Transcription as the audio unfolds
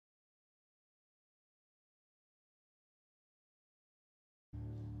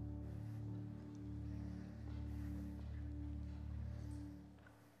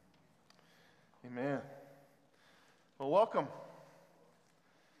Amen. Well, welcome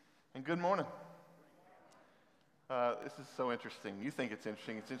and good morning. This is so interesting. You think it's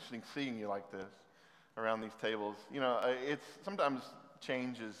interesting. It's interesting seeing you like this around these tables. You know, it's sometimes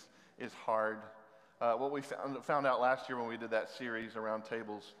change is hard. What we found out last year when we did that series around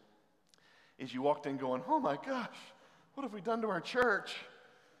tables is you walked in going, oh my gosh, what have we done to our church?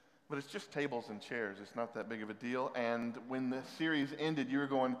 But it's just tables and chairs. It's not that big of a deal. And when the series ended, you were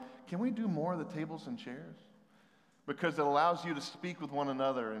going, can we do more of the tables and chairs? Because it allows you to speak with one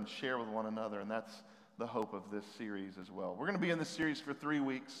another and share with one another. And that's the hope of this series as well. We're going to be in this series for 3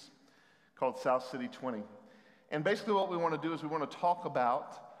 weeks called South City 20. And basically what we want to do is we want to talk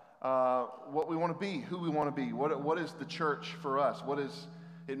about what we want to be, who we want to be. What is the church for us? What does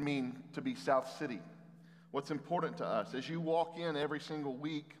it mean to be South City? What's important to us? As you walk in every single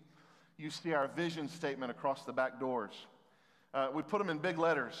week, you see our vision statement across the back doors. We put them in big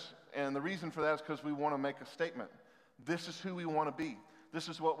letters, and the reason for that is because we want to make a statement. This is who we want to be. This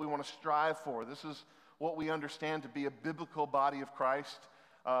is what we want to strive for. This is what we understand to be a biblical body of Christ,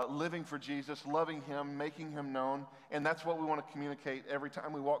 living for Jesus, loving Him, making Him known, and that's what we want to communicate every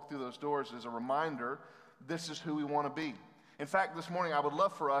time we walk through those doors as a reminder, this is who we want to be. In fact, this morning I would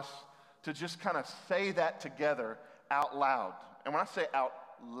love for us to just kind of say that together out loud. And when I say out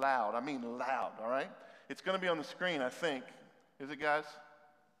loud, I mean loud, all right? It's going to be on the screen, I think. Is it, guys?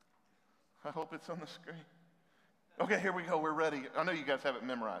 I hope it's on the screen. Okay, here we go. We're ready. I know you guys have it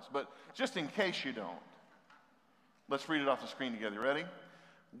memorized, but just in case you don't, let's read it off the screen together. Ready?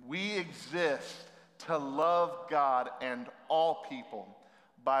 We exist to love God and all people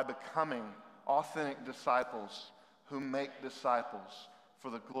by becoming authentic disciples who make disciples for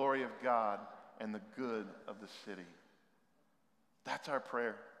the glory of God and the good of the city. That's our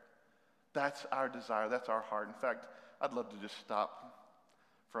prayer. That's our desire. That's our heart. In fact, I'd love to just stop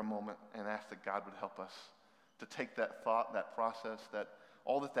for a moment and ask that God would help us to take that thought, that process, that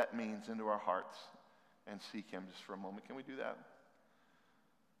all that means into our hearts and seek Him just for a moment. Can we do that?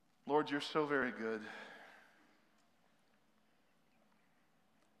 Lord, you're so very good.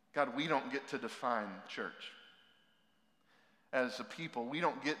 God, we don't get to define church. As a people, we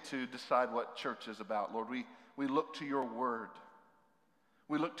don't get to decide what church is about. Lord, we look to your word.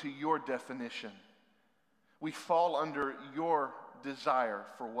 We look to your definition. We fall under your desire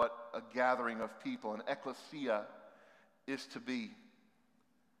for what a gathering of people, an ecclesia, is to be.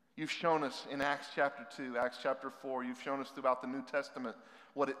 You've shown us in Acts chapter 2, Acts chapter 4, you've shown us throughout the New Testament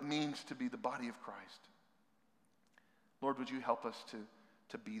what it means to be the body of Christ. Lord, would you help us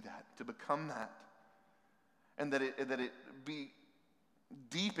to be that, to become that, and that it be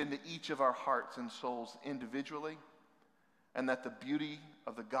deep into each of our hearts and souls individually, and that the beauty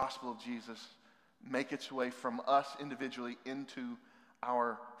of the gospel of Jesus make its way from us individually into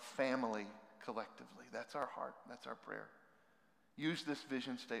our family collectively. That's our heart. That's our prayer. Use this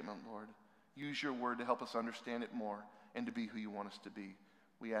vision statement, Lord. Use your word to help us understand it more and to be who you want us to be.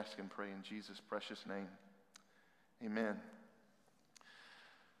 We ask and pray in Jesus' precious name. Amen.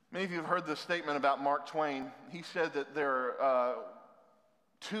 Many of you have heard this statement about Mark Twain. He said that there are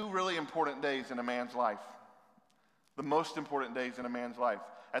two really important days in a man's life. The most important days in a man's life.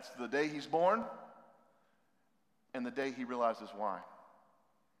 That's the day he's born and the day he realizes why.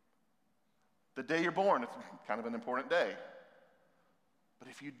 The day you're born, it's kind of an important day. But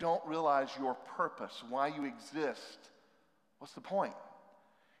if you don't realize your purpose, why you exist, what's the point?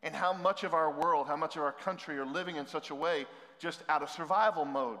 And how much of our world, how much of our country are living in such a way just out of survival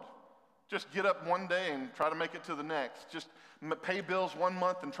mode. Just get up one day and try to make it to the next. Just pay bills one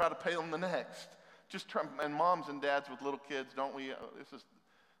month and try to pay them the next. Just try, and moms and dads with little kids, don't we?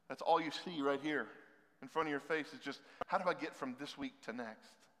 That's all you see right here in front of your face is just, how do I get from this week to next?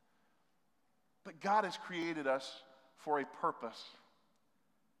 But God has created us for a purpose.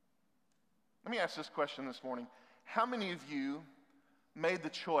 Let me ask this question this morning. How many of you made the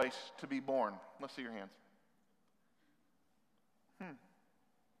choice to be born? Let's see your hands.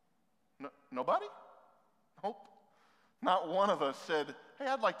 No, nobody? Nope. Not one of us said, hey,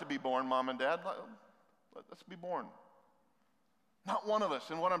 I'd like to be born, Mom and Dad. Let's be born. Not one of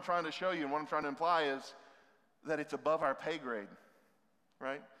us. And what I'm trying to show you and what I'm trying to imply is that it's above our pay grade,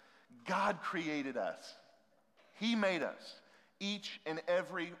 right? God created us. He made us, each and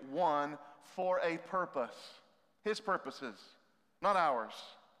every one, for a purpose. His purposes, not ours.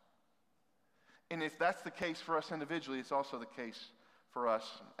 And if that's the case for us individually, it's also the case for us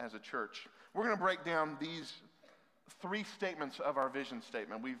as a church. We're going to break down these 3 statements of our vision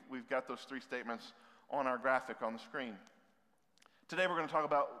statement. We've got those 3 statements on our graphic on the screen. Today we're going to talk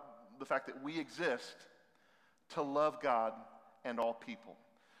about the fact that we exist to love God and all people.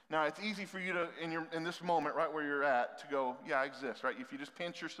 Now, it's easy for you to, in this moment, right where you're at, to go, yeah, I exist, right? If you just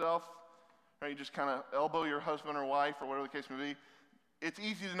pinch yourself, right, you just kind of elbow your husband or wife or whatever the case may be, it's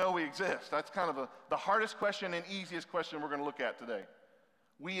easy to know we exist. That's kind of the hardest question and easiest question we're going to look at today.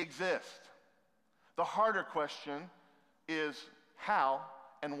 We exist. The harder question is how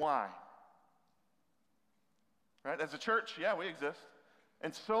and why. Right? As a church, yeah, we exist.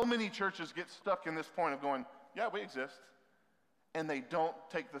 And so many churches get stuck in this point of going, yeah, we exist. And they don't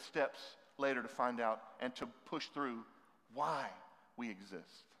take the steps later to find out and to push through why we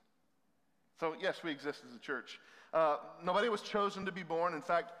exist. So yes, we exist as a church. Nobody was chosen to be born. In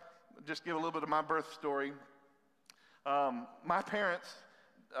fact, just give a little bit of my birth story. My parents,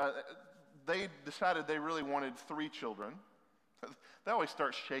 they decided they really wanted 3 children. They always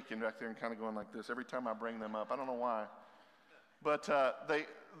start shaking back there and kind of going like this every time I bring them up. I don't know why. But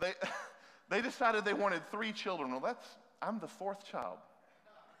they decided they wanted 3 children. Well, I'm the 4th child.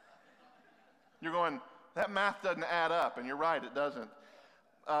 You're going, that math doesn't add up, and you're right, it doesn't.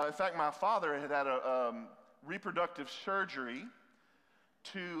 In fact, my father had a reproductive surgery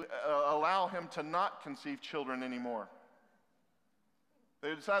to allow him to not conceive children anymore.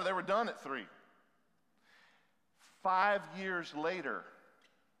 They decided they were done at 3. 5 years later,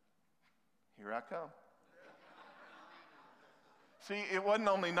 here I come. See, it wasn't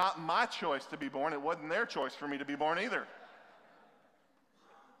only not my choice to be born, it wasn't their choice for me to be born either.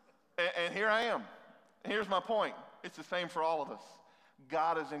 And here I am. Here's my point. It's the same for all of us.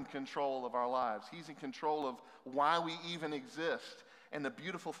 God is in control of our lives. He's in control of why we even exist. And the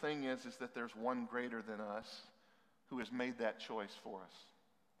beautiful thing is that there's one greater than us who has made that choice for us.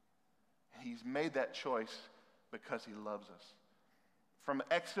 And he's made that choice because he loves us. From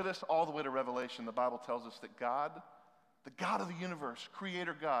Exodus all the way to Revelation, the Bible tells us that God, the God of the universe,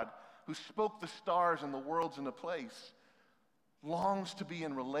 creator God, who spoke the stars and the worlds into place, longs to be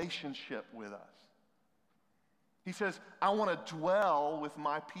in relationship with us. He says, I want to dwell with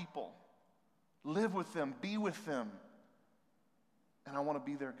my people, live with them, be with them, and I want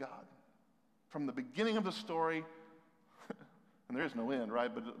to be their God. From the beginning of the story, and there is no end,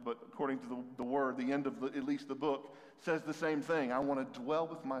 right? But according to the word, the end of at least the book says the same thing. I want to dwell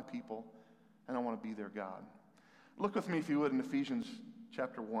with my people, and I want to be their God. Look with me, if you would, in Ephesians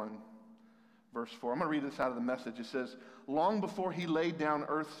chapter 1, verse 4. I'm going to read this out of the Message. It says, long before he laid down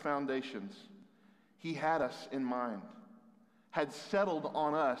earth's foundations, he had us in mind, had settled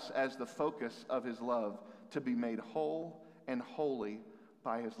on us as the focus of his love to be made whole and holy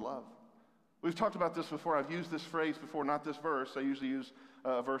by his love. We've talked about this before. I've used this phrase before, not this verse. I usually use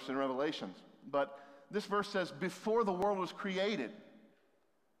a verse in Revelations. But this verse says, before the world was created,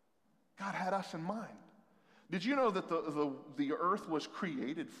 God had us in mind. Did you know that the earth was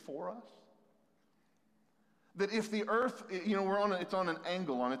created for us? That if the earth, it's on an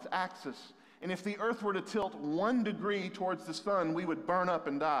angle, on its axis, and if the earth were to tilt 1 degree towards the sun, we would burn up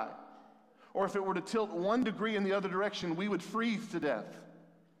and die. Or if it were to tilt 1 degree in the other direction, we would freeze to death.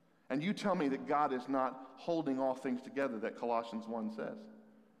 And you tell me that God is not holding all things together, that Colossians 1 says.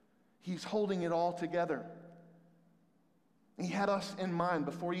 He's holding it all together. He had us in mind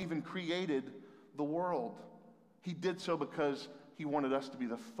before he even created the world. He did so because he wanted us to be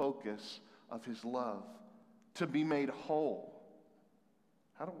the focus of his love, to be made whole.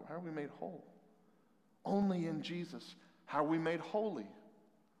 How are we made whole? Only in Jesus. How are we made holy?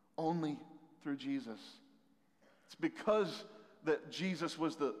 Only through Jesus. It's because that Jesus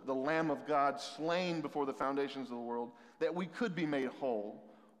was the Lamb of God slain before the foundations of the world that we could be made whole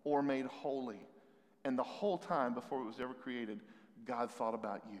or made holy. And the whole time before it was ever created, God thought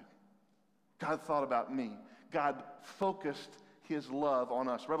about you. God thought about me. God focused his love on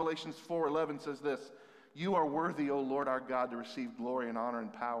us. Revelations 4:11 says this, you are worthy, O Lord our God, to receive glory and honor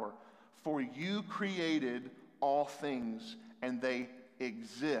and power, for you created all things, and they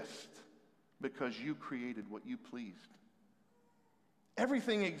exist because you created what you pleased.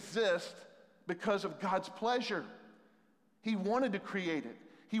 Everything exists because of God's pleasure. He wanted to create it.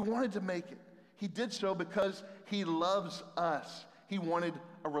 He wanted to make it. He did so because he loves us. He wanted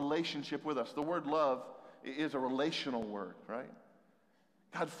a relationship with us. The word love is a relational word, right?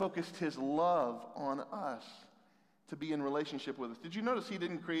 God focused his love on us to be in relationship with us. Did you notice he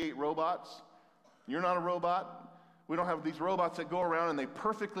didn't create robots? You're not a robot. We don't have these robots that go around and they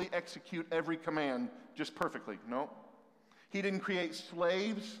perfectly execute every command just perfectly. No. He didn't create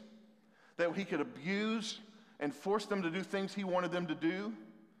slaves that he could abuse and force them to do things he wanted them to do,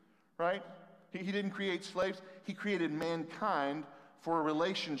 right? He didn't create slaves. He created mankind for a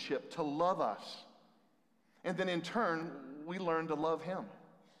relationship, to love us. And then in turn, we learn to love him.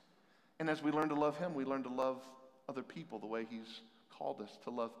 And as we learn to love him, we learn to love other people the way he's called us to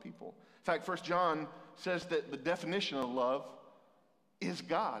love people. In fact, 1 John says that the definition of love is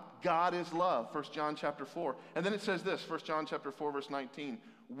God. God is love, 1 John chapter 4. And then it says this, 1 John chapter 4, verse 19.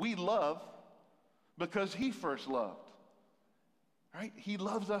 We love because he first loved. Right? He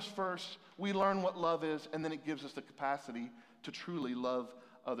loves us first. We learn what love is, and then it gives us the capacity to truly love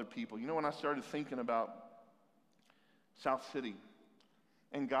other people. You know, when I started thinking about South City,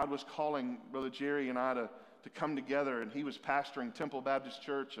 and God was calling Brother Jerry and I to come together, and he was pastoring Temple Baptist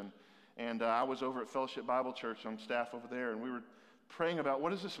Church, and I was over at Fellowship Bible Church on staff over there, and we were praying about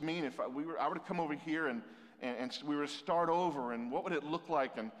what does this mean if I were to come over here and we were to start over, and what would it look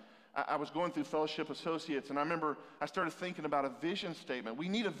like? And I was going through Fellowship Associates, and I remember I started thinking about a vision statement. We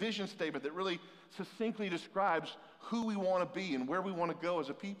need a vision statement that really succinctly describes who we want to be and where we want to go as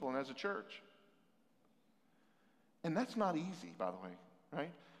a people and as a church. And that's not easy, by the way,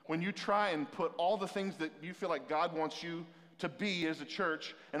 right? When you try and put all the things that you feel like God wants you to be as a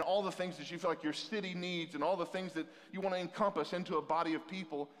church, and all the things that you feel like your city needs, and all the things that you want to encompass into a body of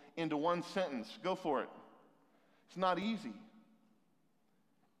people into one sentence, go for it. It's not easy.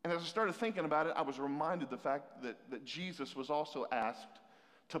 And as I started thinking about it, I was reminded the fact that Jesus was also asked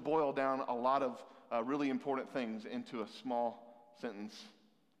to boil down a lot of really important things into a small sentence.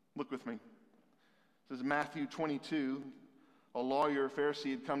 Look with me. This is Matthew 22. A lawyer, a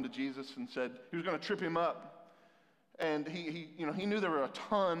Pharisee, had come to Jesus and said he was going to trip him up. And he knew there were a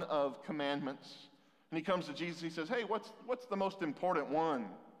ton of commandments. And he comes to Jesus and he says, hey, what's the most important one?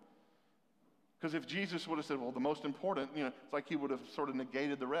 Because if Jesus would have said, well, the most important, it's like he would have sort of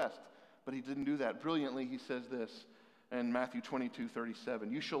negated the rest. But he didn't do that. Brilliantly, he says this in Matthew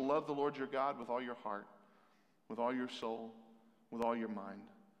 22:37. You shall love the Lord your God with all your heart, with all your soul, with all your mind.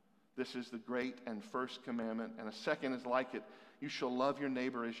 This is the great and first commandment. And a second is like it. You shall love your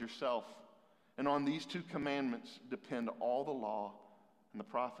neighbor as yourself. And on these two commandments depend all the law and the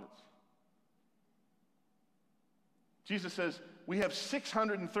prophets. Jesus says we have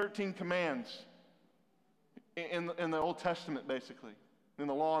 613 commands in the Old Testament, basically, in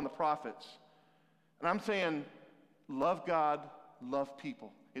the law and the prophets. And I'm saying, love God, love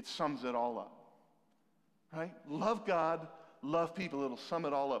people. It sums it all up, right? Love God, love people. It'll sum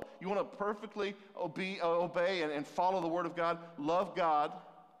it all up. You want to perfectly obey and follow the Word of God? Love God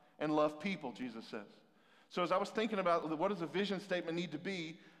and love people, Jesus says. So as I was thinking about what does a vision statement need to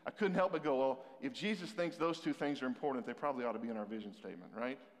be, I couldn't help but go, well, if Jesus thinks those two things are important, they probably ought to be in our vision statement,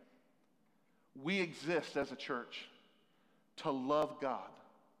 right? We exist as a church to love God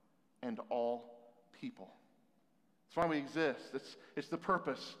and all people. That's why we exist. It's the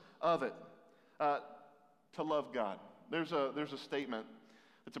purpose of it, to love God. There's a statement.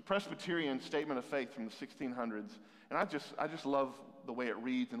 It's a Presbyterian statement of faith from the 1600s, and I just love the way it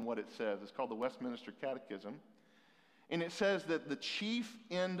reads and what it says. It's called the Westminster Catechism, and it says that the chief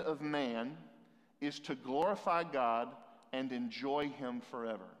end of man is to glorify God and enjoy Him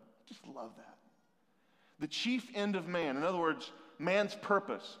forever. I just love that. The chief end of man, in other words, man's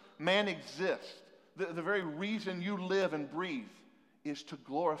purpose, man exists. The very reason you live and breathe is to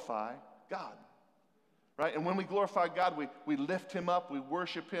glorify God. Right? And when we glorify God, we lift Him up, we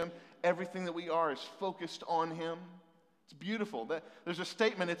worship Him. Everything that we are is focused on Him. It's beautiful. There's a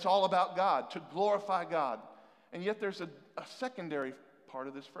statement, it's all about God, to glorify God. And yet there's a secondary part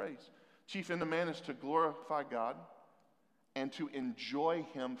of this phrase. Chief end of man is to glorify God and to enjoy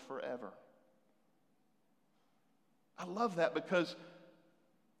Him forever. I love that because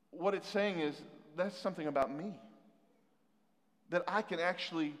what it's saying is that's something about me. That I can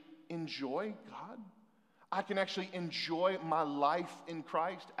actually enjoy God. I can actually enjoy my life in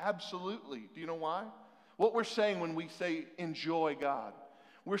Christ. Absolutely. Do you know why? What we're saying when we say enjoy God,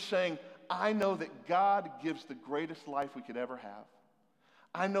 we're saying, I know that God gives the greatest life we could ever have.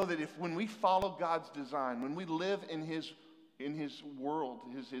 I know that when we follow God's design, when we live in His world,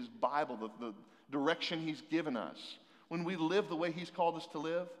 His Bible, the direction He's given us, when we live the way He's called us to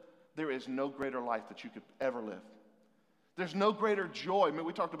live, there is no greater life that you could ever live. There's no greater joy. I mean,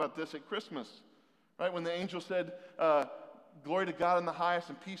 we talked about this at Christmas, right? When the angel said, glory to God in the highest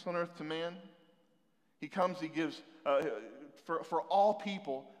and peace on earth to man. He comes, He gives, for all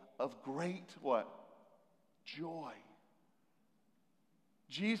people, of great, what? Joy.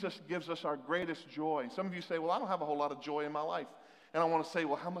 Jesus gives us our greatest joy. Some of you say, well, I don't have a whole lot of joy in my life. And I want to say,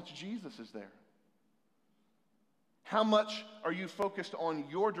 well, how much Jesus is there? How much are you focused on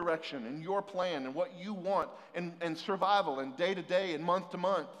your direction and your plan and what you want and survival and day to day and month to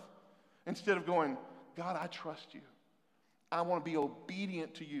month, instead of going, God, I trust you. I want to be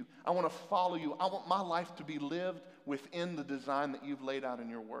obedient to you. I want to follow you. I want my life to be lived within the design that you've laid out in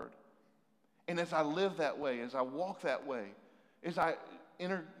your word. And as I live that way, as I walk that way, as I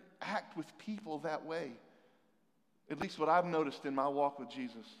interact with people that way, at least what I've noticed in my walk with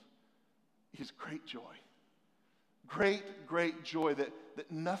Jesus, is great joy. Great, great joy that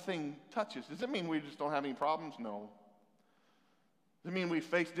nothing touches. Does it mean we just don't have any problems? No. Does it mean we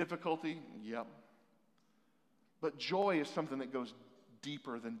face difficulty? Yep. But joy is something that goes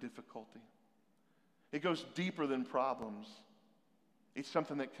deeper than difficulty. It goes deeper than problems. It's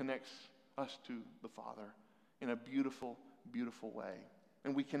something that connects us to the Father in a beautiful, beautiful way.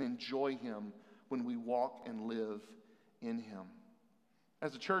 And we can enjoy Him when we walk and live in Him.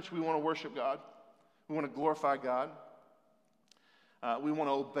 As a church, we want to worship God. We want to glorify God. We want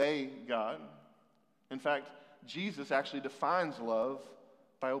to obey God. In fact, Jesus actually defines love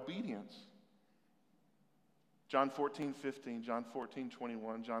by obedience. John 14:15, John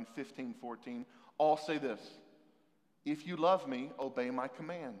 14:21, John 15:14, all say this: if you love me, obey my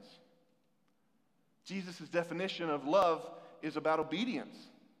commands. Jesus' definition of love is about obedience.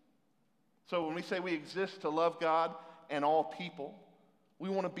 So when we say we exist to love God and all people, we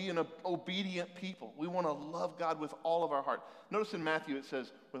want to be an obedient people. We want to love God with all of our heart. Notice in Matthew it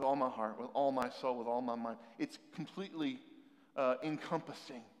says, with all my heart, with all my soul, with all my mind. It's completely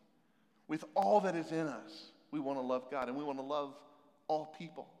encompassing. With all that is in us, we want to love God, and we want to love all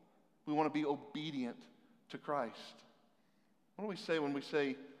people. We want to be obedient to Christ. What do we say when we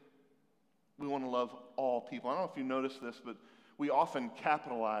say we want to love all people? I don't know if you noticed this, but we often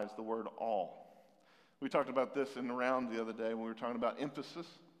capitalize the word all. We talked about this in the round the other day when we were talking about emphasis.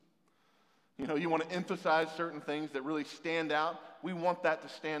 You know, you want to emphasize certain things that really stand out. We want that to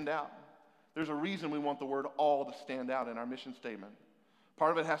stand out. There's a reason we want the word all to stand out in our mission statement.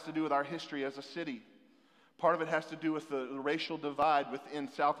 Part of it has to do with our history as a city. Part of it has to do with the racial divide within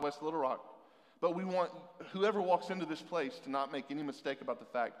Southwest Little Rock. But we want whoever walks into this place to not make any mistake about the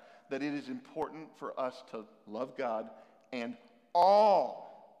fact that it is important for us to love God and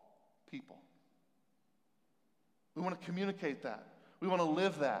all people. We want to communicate that. We want to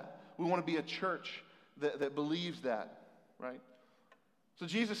live that. We want to be a church that believes that, right? So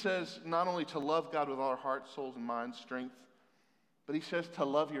Jesus says not only to love God with all our heart, souls, and minds, strength, but He says to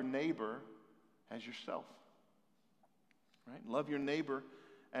love your neighbor as yourself, right? Love your neighbor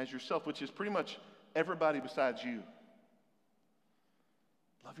as yourself, which is pretty much everybody besides you.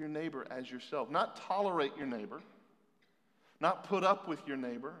 Love your neighbor as yourself. Not tolerate your neighbor, not put up with your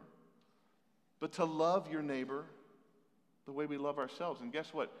neighbor, but to love your neighbor the way we love ourselves. And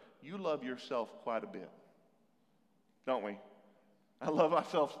guess what? You love yourself quite a bit, don't we? I love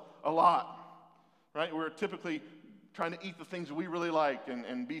myself a lot, right? We're typically trying to eat the things we really like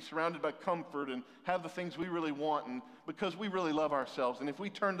and be surrounded by comfort and have the things we really want, and because we really love ourselves. And if we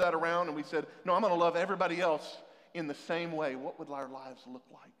turned that around and we said, no, I'm going to love everybody else in the same way, what would our lives look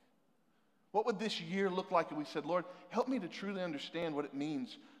like? What would this year look like if we said, Lord, help me to truly understand what it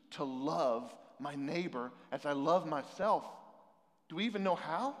means to love my neighbor as I love myself? Do we even know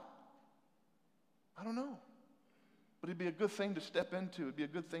how? I don't know. But it'd be a good thing to step into. It'd be a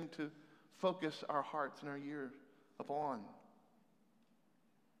good thing to focus our hearts and our year upon.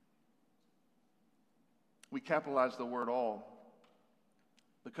 We capitalize the word all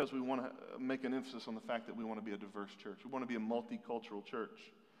because we want to make an emphasis on the fact that we want to be a diverse church. We want to be a multicultural church.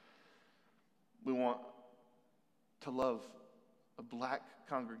 We want to love a black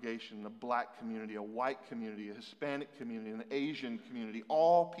congregation, a black community, a white community, a Hispanic community, an Asian community,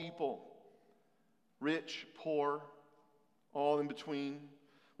 all people, rich, poor, all in between.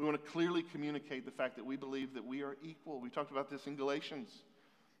 We want to clearly communicate the fact that we believe that we are equal. We talked about this in Galatians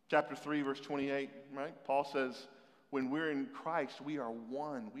chapter 3, verse 28, right? Paul says, when we're in Christ, we are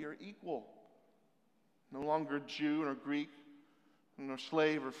one. We are equal. No longer Jew nor Greek, nor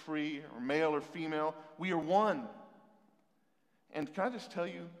slave or free, or male or female. We are one. And can I just tell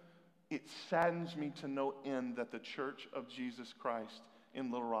you, it saddens me to no end that the Church of Jesus Christ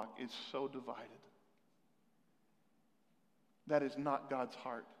in Little Rock is so divided. That is not God's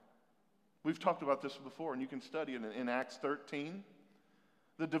heart. We've talked about this before, and you can study it in Acts 13.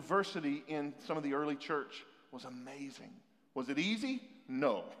 The diversity in some of the early church was amazing. Was it easy?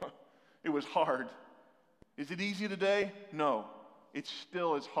 No. It was hard. Is it easy today? No. It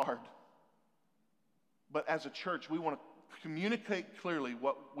still is hard. But as a church, we want to communicate clearly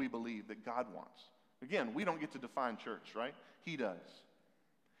what we believe that God wants. Again, we don't get to define church, right? He does.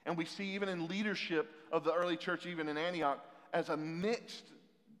 And we see even in leadership of the early church, even in Antioch, as a mixed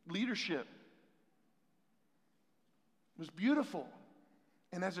leadership. It was beautiful.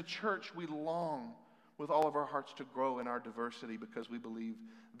 And as a church, we long with all of our hearts to grow in our diversity because we believe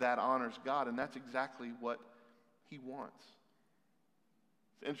that honors God, and that's exactly what He wants.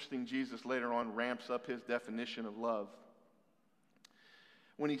 It's interesting, Jesus later on ramps up His definition of love.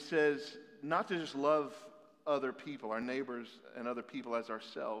 when he says not to just love other people, our neighbors and other people as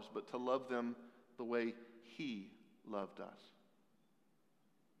ourselves, but to love them the way he loved us.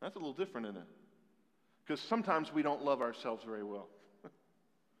 That's a little different, isn't it? Because sometimes we don't love ourselves very well.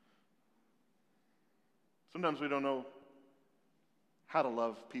 Sometimes we don't know how to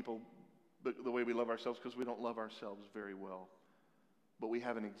love people the way we love ourselves because we don't love ourselves very well. But we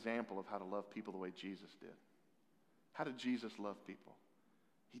have an example of how to love people the way Jesus did. How did Jesus love people?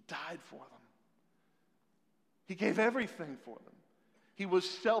 He died for them. He gave everything for them. He was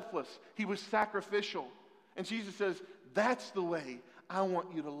selfless. He was sacrificial. And Jesus says, that's the way I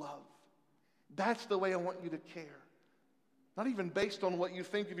want you to love. That's the way I want you to care. Not even based on what you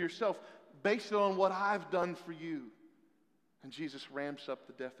think of yourself, based on what I've done for you. And Jesus ramps up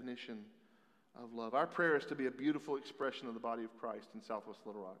the definition of love. Our prayer is to be a beautiful expression of the body of Christ in Southwest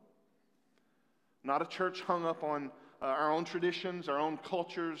Little Rock. Not a church hung up on our own traditions, our own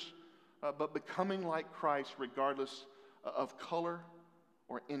cultures, but becoming like Christ regardless of color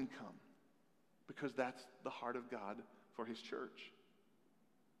or income. Because that's the heart of God for his church.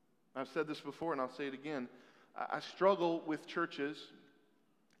 I've said this before and I'll say it again. I struggle with churches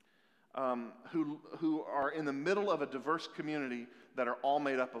who are in the middle of a diverse community that are all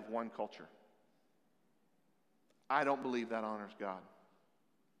made up of one culture. I don't believe that honors God.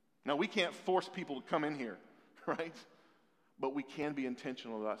 Now, we can't force people to come in here, right? But we can be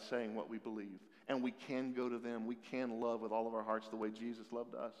intentional about saying what we believe. And we can go to them. We can love with all of our hearts the way Jesus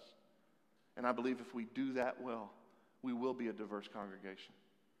loved us. And I believe if we do that well, we will be a diverse congregation.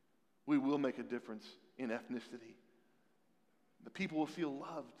 We will make a difference in ethnicity. The people will feel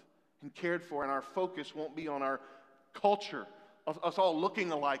loved and cared for, and our focus won't be on our culture, us all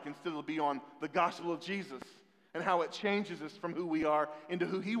looking alike, instead it'll be on the gospel of Jesus and how it changes us from who we are into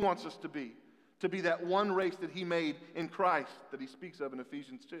who he wants us to be that one race that he made in Christ that he speaks of in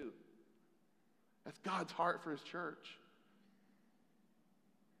Ephesians 2. That's God's heart for his church.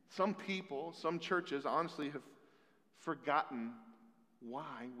 Some people, some churches, honestly have forgotten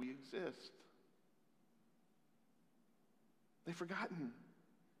why we exist. They've forgotten.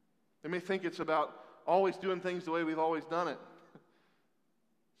 They may think it's about always doing things the way we've always done it.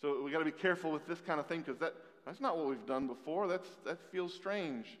 So we got to be careful with this kind of thing because that's not what we've done before. That feels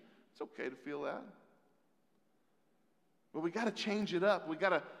strange. It's okay to feel that. But we got to change it up. We got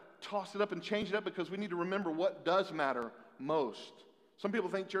to toss it up and change it up because we need to remember what does matter most. Some people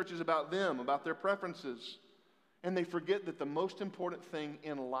think church is about them, about their preferences. And they forget that the most important thing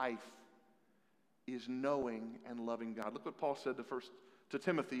in life is knowing and loving God. Look what Paul said to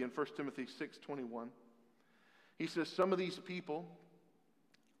Timothy in 1 Timothy 6:21. He says, some of these people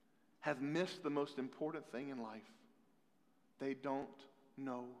have missed the most important thing in life. They don't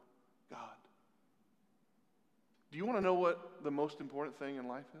know God. Do you want to know what the most important thing in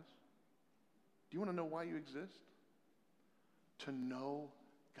life is? Do you want to know why you exist? To know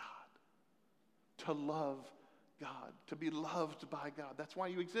God. To love God. To be loved by God. That's why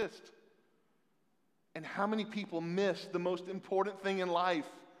you exist. And how many people miss the most important thing in life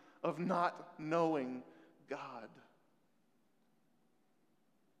of not knowing God?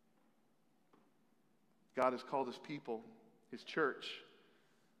 God has called his people, his church,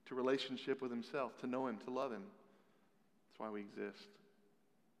 to relationship with himself, to know him, to love him. That's why we exist.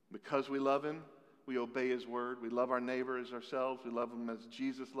 Because we love him, we obey his word. We love our neighbor as ourselves. We love them as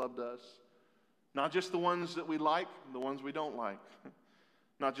Jesus loved us. Not just the ones that we like, the ones we don't like.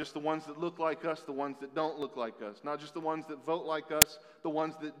 Not just the ones that look like us, the ones that don't look like us. Not just the ones that vote like us, the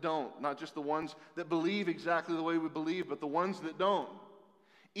ones that don't. Not just the ones that believe exactly the way we believe, but the ones that don't.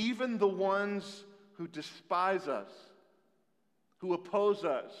 Even the ones who despise us, who oppose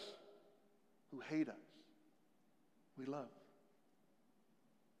us, who hate us, we love.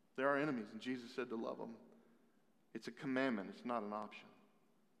 They're our enemies, and Jesus said to love them. It's a commandment. It's not an option.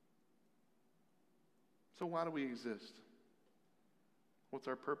 So why do we exist? What's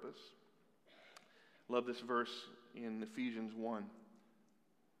our purpose? Love this verse in Ephesians 1,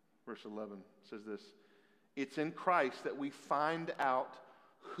 verse 11. It says this, it's in Christ that we find out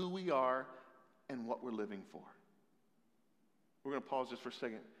who we are and what we're living for. We're going to pause just for a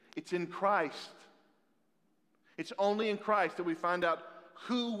second. It's in Christ. It's only in Christ that we find out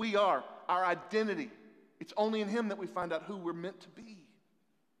who we are, our identity. It's only in him that we find out who we're meant to be.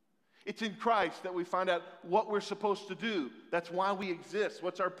 It's in Christ that we find out what we're supposed to do. That's why we exist.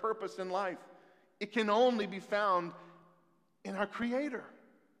 What's our purpose in life? It can only be found in our Creator.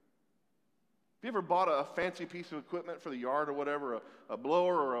 Have you ever bought a fancy piece of equipment for the yard or whatever, a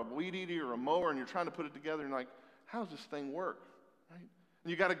blower or a weed eater or a mower, and you're trying to put it together, and you're like, how does this thing work? Right? And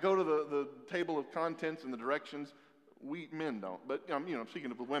you got to go to the table of contents and the directions. We men don't, but I'm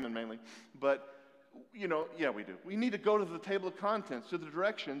speaking of the women mainly. But, yeah, we do. We need to go to the table of contents, to the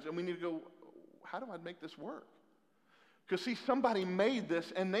directions, and we need to go, how do I make this work? Because, see, somebody made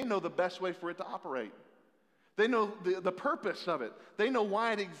this, and they know the best way for it to operate. They know the purpose of it. They know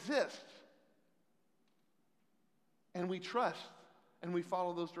why it exists. And we trust, and we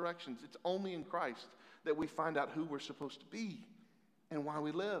follow those directions. It's only in Christ that we find out who we're supposed to be and why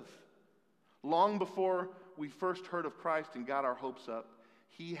we live. Long before we first heard of Christ and got our hopes up,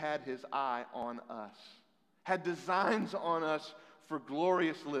 he had his eye on us, had designs on us for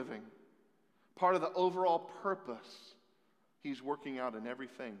glorious living. Part of the overall purpose he's working out in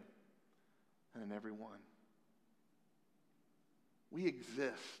everything and in everyone. We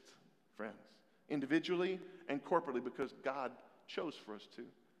exist, friends, individually and corporately because God chose for us to.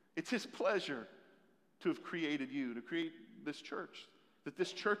 It's his pleasure to have created you, to create this church, that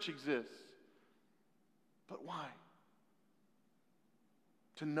this church exists. But why?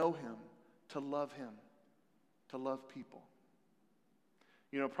 To know him, to love people.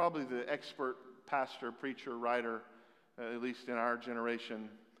 Probably the expert pastor, preacher, writer, at least in our generation,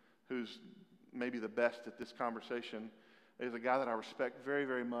 who's maybe the best at this conversation, is a guy that I respect very,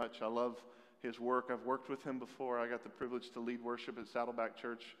 very much. I love his work. I've worked with him before. I got the privilege to lead worship at Saddleback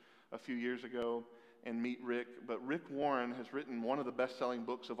Church a few years ago and meet Rick. But Rick Warren has written one of the best-selling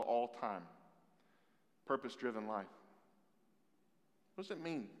books of all time, Purpose-Driven Life. What does it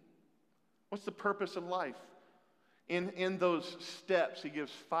mean? What's the purpose of life? In those steps, he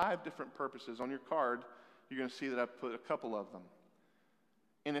gives 5 different purposes. On your card, you're going to see that I've put a couple of them.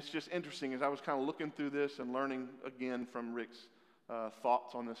 And it's just interesting as I was kind of looking through this and learning again from Rick's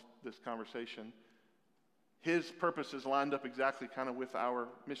thoughts on this conversation. His purposes lined up exactly kind of with our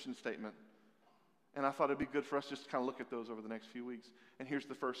mission statement. And I thought it'd be good for us just to kind of look at those over the next few weeks. And here's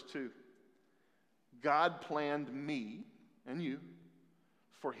the first 2. God planned me and you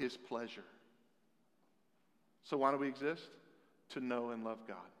for his pleasure. So why do we exist? To know and love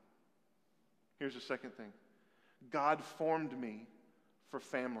God. Here's the second thing. God formed me for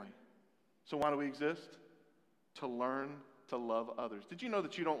family. So why do we exist? To learn to love others. Did you know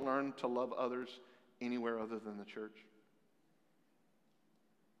that you don't learn to love others anywhere other than the church?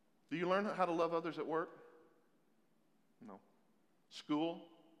 Do you learn how to love others at work? No. School?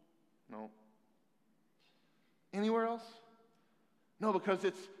 No. Anywhere else? No, because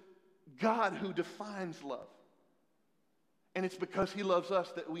it's God who defines love. And it's because he loves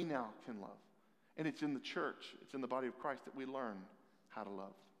us that we now can love. And it's in the church, it's in the body of Christ that we learn how to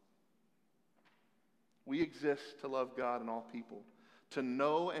love. We exist to love God and all people, to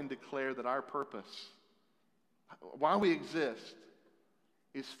know and declare that our purpose, why we exist,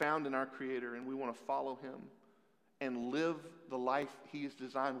 is found in our Creator, and we want to follow him and live the life he has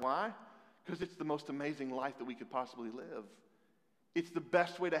designed. Why? Because it's the most amazing life that we could possibly live. It's the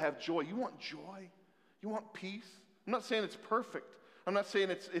best way to have joy. You want joy? You want peace? I'm not saying it's perfect. I'm not saying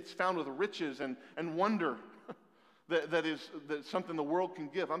it's found with riches and wonder that's something the world can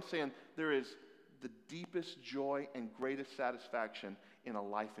give. I'm saying there is the deepest joy and greatest satisfaction in a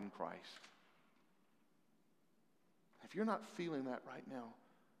life in Christ. If you're not feeling that right now,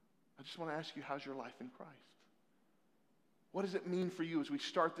 I just want to ask you, how's your life in Christ? What does it mean for you as we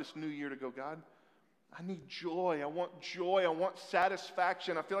start this new year to go, God, I need joy. I want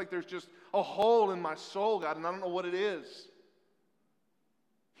satisfaction. I feel like there's just a hole in my soul, God, and I don't know what it is.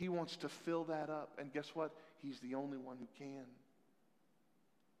 He wants to fill that up. And guess what? He's the only one who can.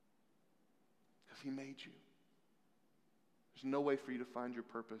 Because he made you. There's no way for you to find your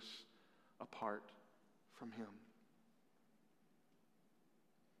purpose apart from him.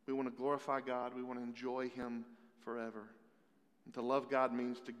 We want to glorify God. We want to enjoy him forever. And to love God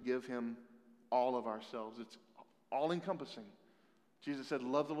means to give him all of ourselves. It's all-encompassing. Jesus said,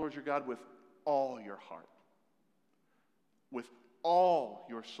 love the Lord your God with all your heart, with all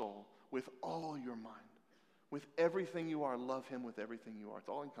your soul, with all your mind, with everything you are. Love him with everything you are. It's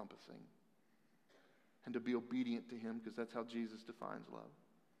all-encompassing. And to be obedient to him, because that's how Jesus defines love.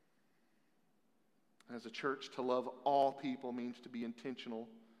 As a church, to love all people means to be intentional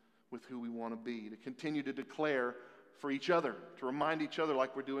with who we want to be, to continue to declare for each other, to remind each other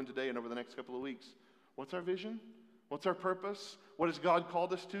like we're doing today and over the next couple of weeks. What's our vision? What's our purpose? What has God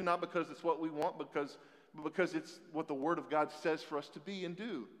called us to? Not because it's what we want, but because it's what the Word of God says for us to be and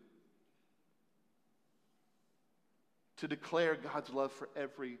do. To declare God's love for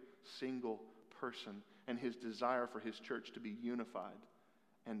every single person and his desire for his church to be unified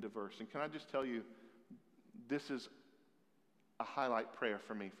and diverse. And can I just tell you, this is a highlight prayer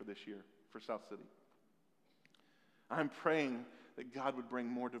for me for this year, for South City. I'm praying that God would bring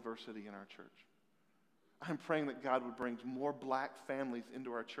more diversity in our church. I'm praying that God would bring more black families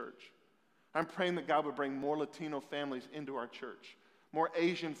into our church. I'm praying that God would bring more Latino families into our church, more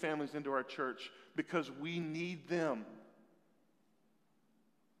Asian families into our church, because we need them.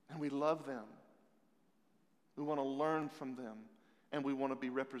 And we love them. We want to learn from them. And we want to be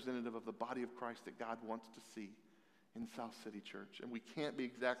representative of the body of Christ that God wants to see in South City Church. And we can't be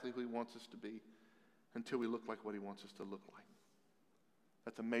exactly who he wants us to be until we look like what he wants us to look like.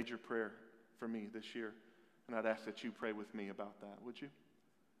 That's a major prayer for me this year. And I'd ask that you pray with me about that, would you?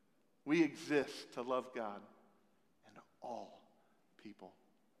 We exist to love God and all people.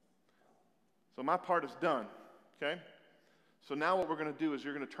 So my part is done, okay? So now what we're going to do is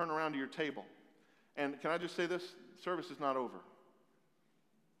you're going to turn around to your table. And can I just say this? Service is not over.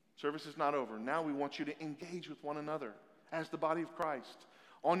 Service is not over. Now we want you to engage with one another as the body of Christ.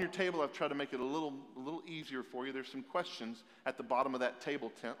 On your table, I've tried to make it a little easier for you. There's some questions at the bottom of that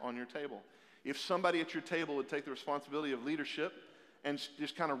table tent on your table. If somebody at your table would take the responsibility of leadership and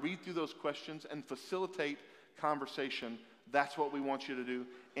just kind of read through those questions and facilitate conversation, that's what we want you to do.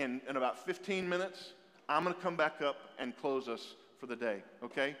 In about 15 minutes, I'm going to come back up and close us for the day,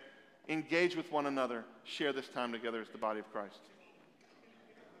 okay? Engage with one another. Share this time together as the body of Christ.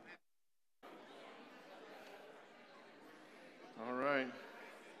 All right.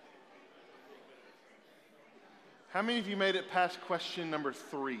 How many of you made it past question number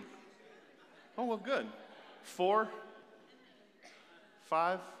 3? Oh, well, good. 4,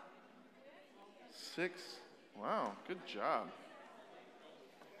 5, 6. Wow, good job.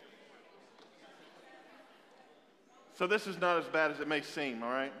 So this is not as bad as it may seem, all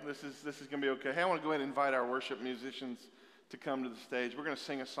right? This is going to be okay. Hey, I want to go ahead and invite our worship musicians to come to the stage. We're going to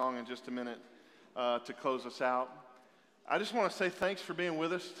sing a song in just a minute to close us out. I just want to say thanks for being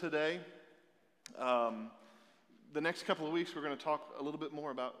with us today. The next couple of weeks, we're going to talk a little bit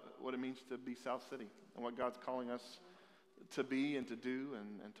more about what it means to be South City and what God's calling us to be and to do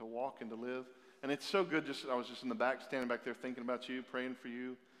and to walk and to live. And it's so good. I was just in the back, standing back there thinking about you, praying for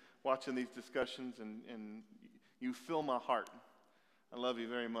you, watching these discussions, and you fill my heart. I love you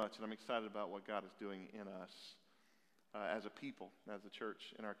very much, and I'm excited about what God is doing in us as a people, as a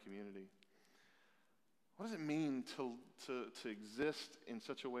church, in our community. What does it mean to exist in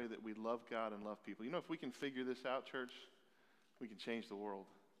such a way that we love God and love people? You know, if we can figure this out, church, we can change the world.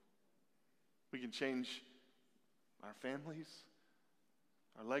 We can change our families,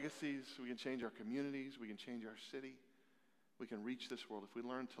 our legacies. We can change our communities. We can change our city. We can reach this world if we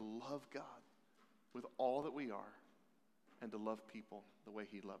learn to love God with all that we are and to love people the way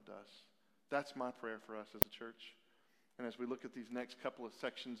he loved us. That's my prayer for us as a church. And as we look at these next couple of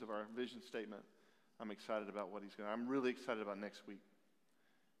sections of our vision statement, I'm excited about what he's going to. I'm really excited about next week.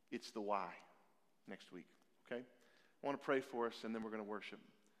 It's the why next week, okay? I want to pray for us, and then we're going to worship.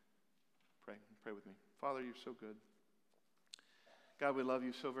 Pray with me. Father, you're so good. God, we love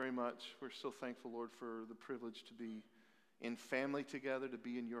you so very much. We're so thankful, Lord, for the privilege to be in family together, to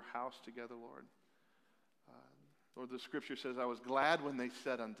be in your house together, Lord. Lord, the scripture says, I was glad when they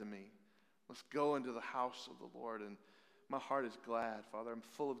said unto me, let's go into the house of the Lord. And my heart is glad, Father. I'm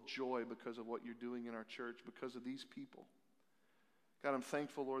full of joy because of what you're doing in our church, because of these people. God, I'm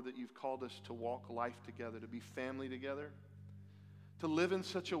thankful, Lord, that you've called us to walk life together, to be family together, to live in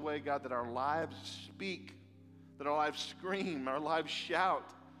such a way, God, that our lives speak, that our lives scream, our lives shout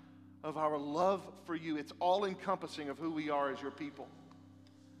of our love for you. It's all-encompassing of who we are as your people.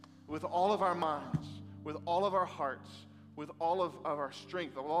 With all of our minds, with all of our hearts, with all of our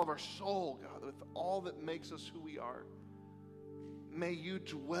strength, with all of our soul, God, with all that makes us who we are. May you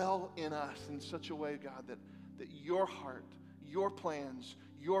dwell in us in such a way, God, that your heart, your plans,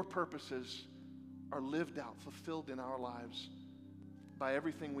 your purposes are lived out, fulfilled in our lives by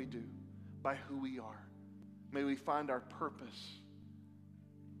everything we do, by who we are. May we find our purpose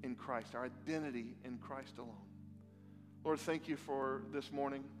in Christ, our identity in Christ alone. Lord, thank you for this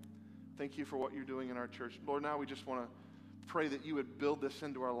morning. Thank you for what you're doing in our church. Lord, now we just want to pray that you would build this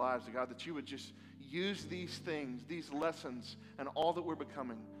into our lives, God, that you would just use these things, these lessons, and all that we're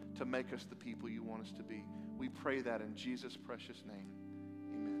becoming to make us the people you want us to be. We pray that in Jesus' precious name.